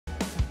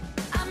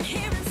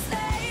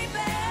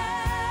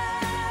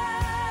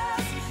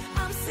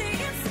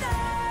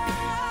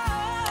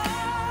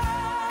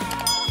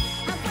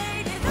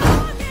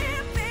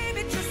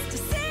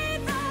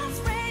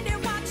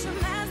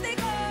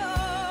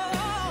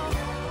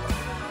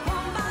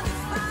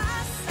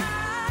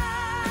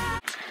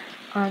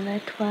On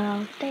the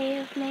 12th day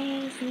of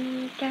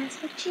Maizy, guess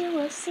what you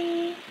will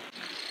see?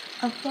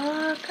 A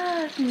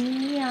vlog of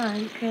me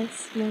on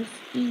Christmas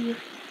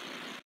Eve.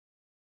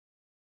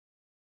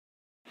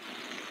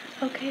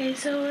 Okay,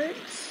 so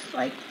it's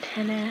like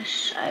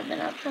 10ish. I've been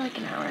up for like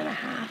an hour and a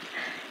half,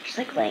 just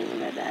like laying in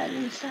my bed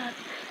and stuff.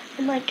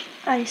 And like,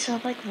 I still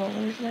have like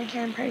rollers in my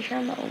hair. I'm pretty sure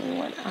I'm the only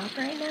one up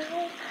right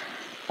now.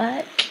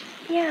 But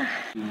yeah.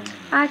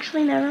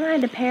 Actually, never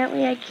mind.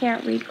 Apparently, I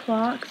can't read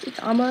clocks. It's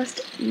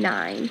almost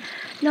 9,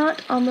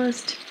 not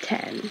almost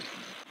 10.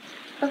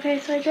 Okay,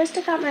 so I just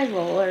took out my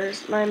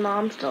rollers. My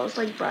mom still has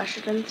like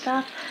brushes and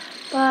stuff,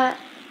 but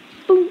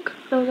boonk,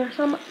 those are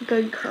some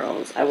good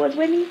curls. I was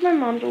waiting for my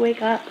mom to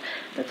wake up,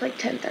 but it's like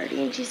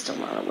 10:30 and she's still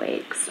not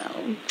awake,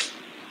 so.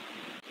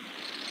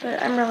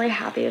 But I'm really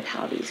happy with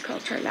how these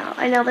curls turned out.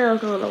 I know they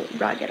look a little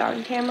rugged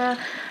on camera,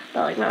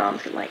 but like my mom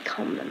can like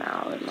comb them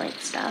out and like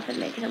stuff and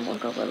making them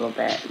look a little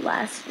bit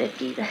less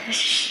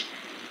 50s-ish.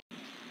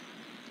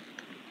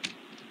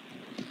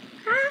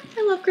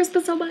 I love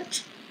Christmas so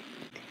much.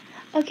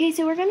 Okay,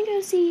 so we're gonna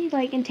go see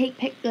and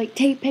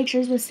take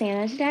pictures with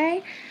Santa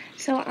today.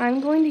 So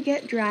I'm going to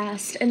get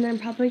dressed and then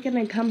probably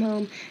gonna come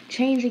home,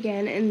 change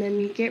again, and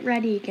then get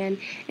ready again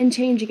and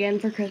change again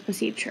for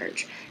Christmas Eve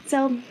church.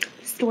 So,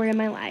 story of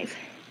my life.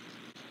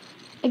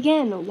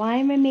 Again, why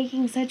am I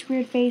making such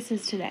weird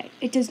faces today?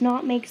 It does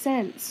not make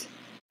sense.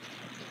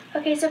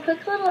 Okay, so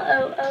quick little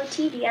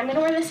OOTD. I'm gonna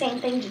wear the same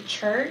thing to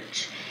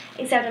church,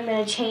 except I'm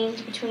going to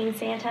change between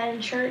Santa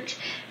and church,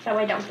 so that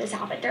way I don't get this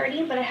outfit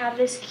dirty. But I have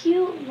this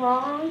cute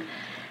long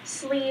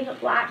sleeve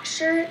black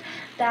shirt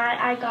that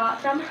I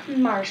got from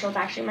Marshall's.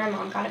 Actually, my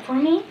mom got it for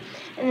me.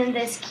 And then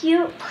this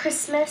cute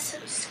Christmas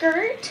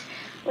skirt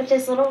with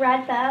this little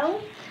red bow.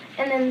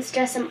 And then it's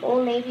just some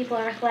Old Navy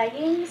black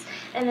leggings.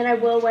 And then I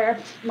will wear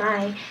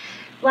my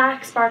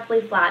black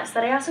sparkly flats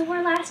that I also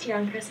wore last year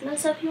on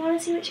Christmas. So if you want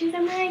to see what shoes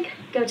I'm wearing,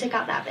 go check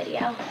out that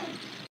video.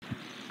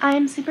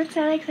 I'm super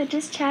excited because I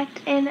just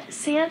checked and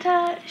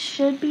Santa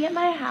should be at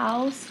my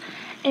house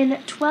in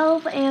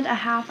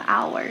 12.5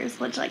 hours,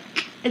 which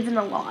isn't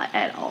a lot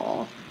at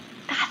all.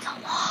 That's a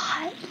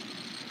lot.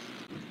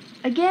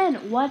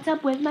 Again, what's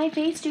up with my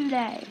face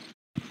today?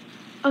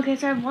 Okay,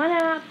 so I have one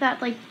app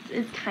that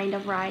is kind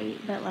of right,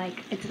 but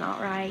it's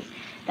not right.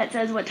 That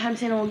says what time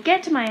Santa will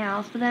get to my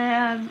house, but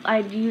then I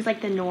use the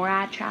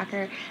NORAD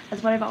tracker.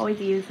 That's what I've always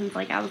used since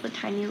I was a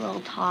tiny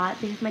little tot,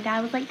 because my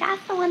dad was like,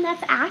 that's the one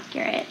that's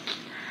accurate.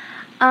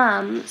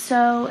 And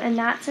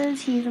that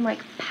says he's in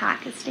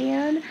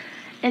Pakistan,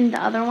 and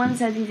the other one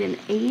says he's in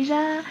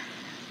Asia.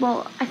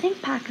 Well, I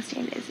think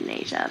Pakistan is in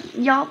Asia.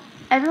 Y'all,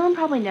 everyone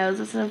probably knows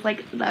this is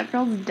that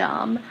girl's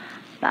dumb,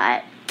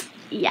 but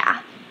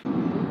yeah.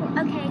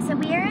 Okay, so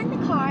we are in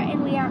the car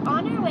and we are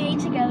on our way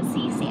to go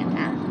see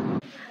Santa.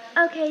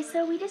 Okay,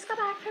 so we just got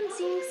back from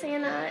seeing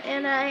Santa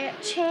and I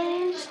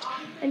changed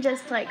in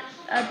just a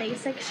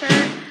basic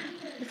shirt.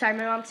 Sorry,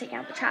 my mom's taking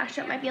out the trash,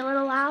 so it might be a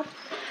little loud.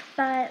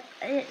 But,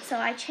 so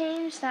I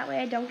changed, that way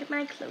I don't get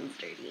my clothes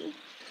dirty.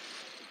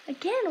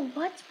 Again,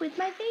 what's with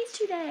my face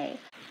today?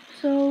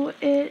 So,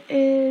 it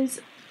is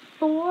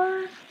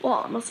 4, well,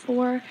 almost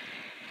 4,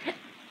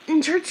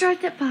 and church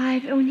starts at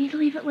 5, and we need to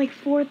leave at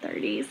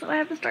 4:30, so I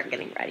have to start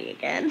getting ready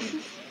again.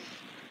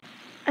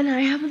 And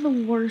I have the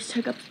worst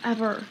hiccups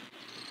ever.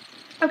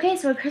 Okay,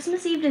 so a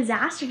Christmas Eve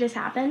disaster just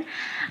happened.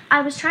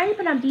 I was trying to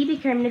put on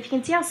BB cream, and if you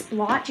can see how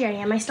splotchy I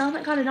am, I still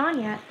haven't got it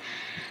on yet.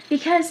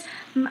 Because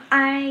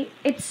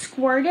it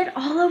squirted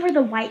all over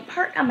the white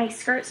part of my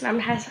skirts,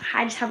 and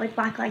I just have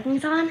black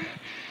leggings on.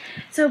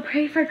 So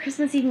pray for a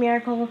Christmas Eve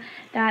miracle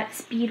that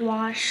Speed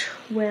Wash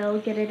will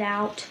get it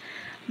out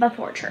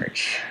before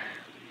church.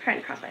 I'm trying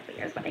to cross my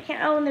fingers, but I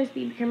can't. Oh, and there's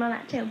BB cream on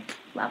that too.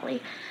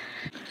 Lovely.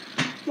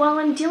 While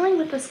I'm dealing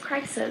with this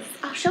crisis,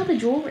 I'll show the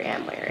jewelry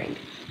I'm wearing.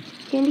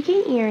 Candy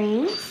cane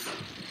earrings,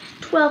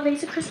 12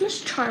 Days of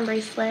Christmas charm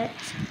bracelet,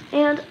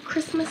 and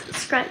Christmas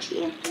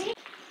scrunchie.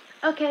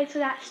 Okay, so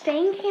that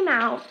stain came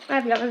out. I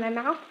have gum in my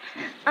mouth.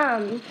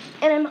 And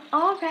I'm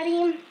all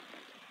ready,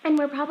 and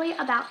we're probably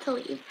about to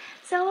leave.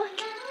 So,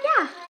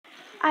 yeah.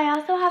 I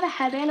also have a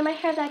headband in my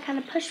hair that I kind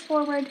of push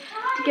forward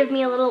to give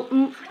me a little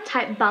oomph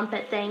type bump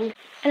it thing.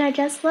 And I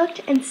just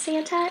looked, and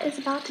Santa is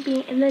about to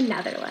be in the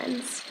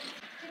Netherlands.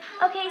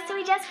 Okay, so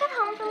we just got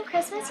home from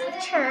Christmas Eve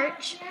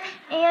church,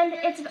 and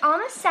it's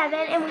almost 7,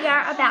 and we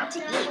are about to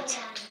eat.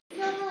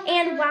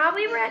 And while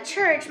we were at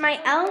church, my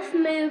elf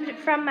moved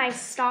from my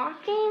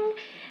stocking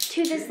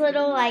to this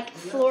little,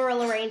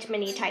 floral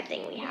arrangement-y type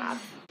thing we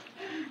have.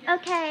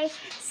 Okay,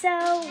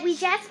 so we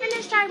just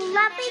finished our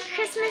lovely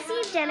Christmas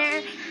Eve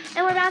dinner,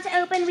 and we're about to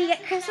open. We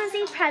get Christmas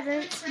Eve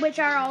presents, which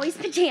are always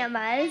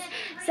pajamas.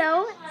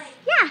 So,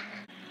 yeah.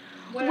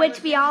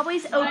 Which we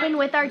always open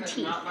with our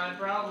teeth.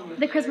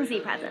 The Christmas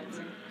Eve presents,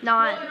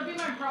 not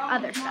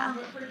other stuff.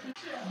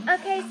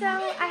 Okay, so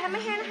I have my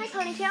hair in a high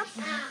ponytail,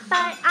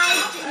 but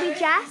we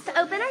just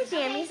opened our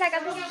jammies. I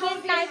got this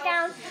cute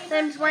nightgown that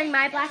I'm just wearing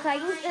my black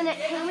leggings, and it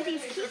came with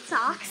these cute cute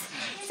socks.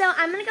 So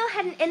I'm going to go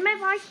ahead and end my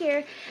vlog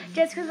here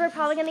just because we're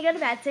probably going to go to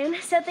bed soon.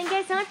 So thank you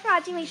guys so much for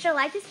watching. Make sure to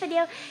like this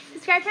video,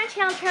 subscribe to my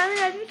channel, turn on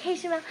the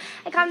notification bell,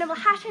 and comment below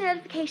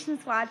 #notification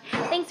squad.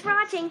 Thanks for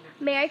watching.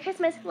 Merry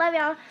Christmas. Love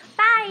y'all.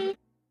 Bye.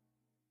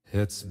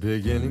 It's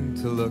beginning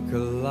to look a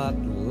lot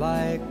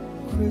like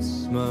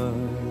Christmas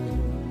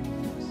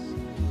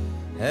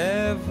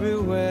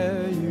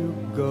everywhere you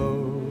go.